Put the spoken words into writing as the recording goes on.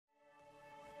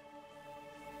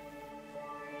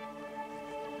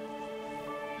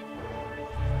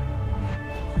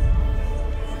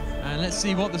And let's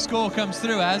see what the score comes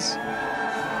through as.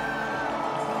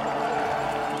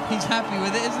 He's happy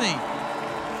with it, isn't he?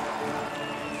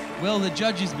 Will the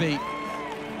judges be?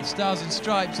 The Stars and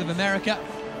Stripes of America.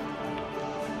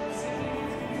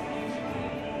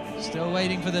 Still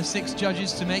waiting for the 6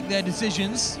 judges to make their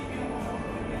decisions.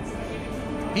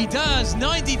 He does,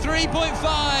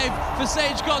 93.5 for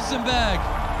Sage Kotsenburg.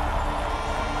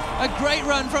 A great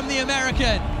run from the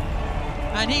American.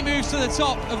 And he moves to the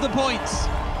top of the points.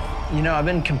 You know, I've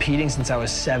been competing since I was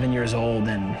 7 years old,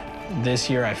 and this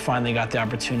year I finally got the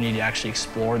opportunity to actually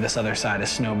explore this other side of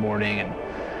snowboarding. And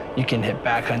you can hit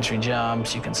backcountry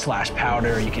jumps, you can slash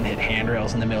powder, you can hit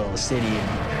handrails in the middle of the city.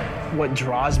 And what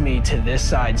draws me to this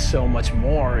side so much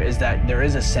more is that there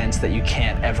is a sense that you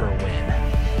can't ever win.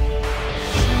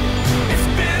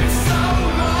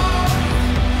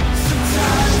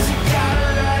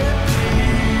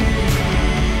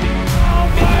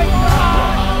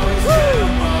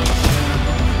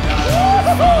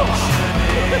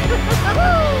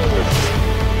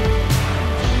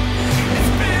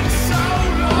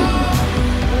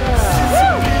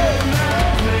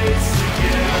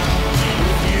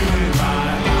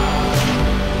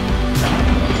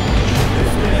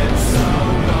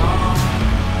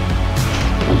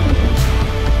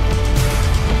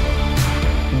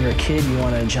 When you're a kid, you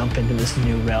want to jump into this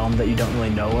new realm that you don't really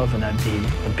know of, and that'd be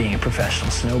being a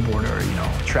professional snowboarder, or, you know,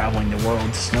 traveling the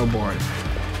world to snowboard.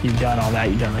 You've done all that,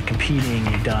 you've done the competing,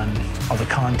 you've done all the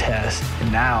contests,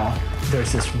 and now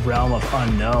there's this realm of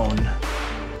unknown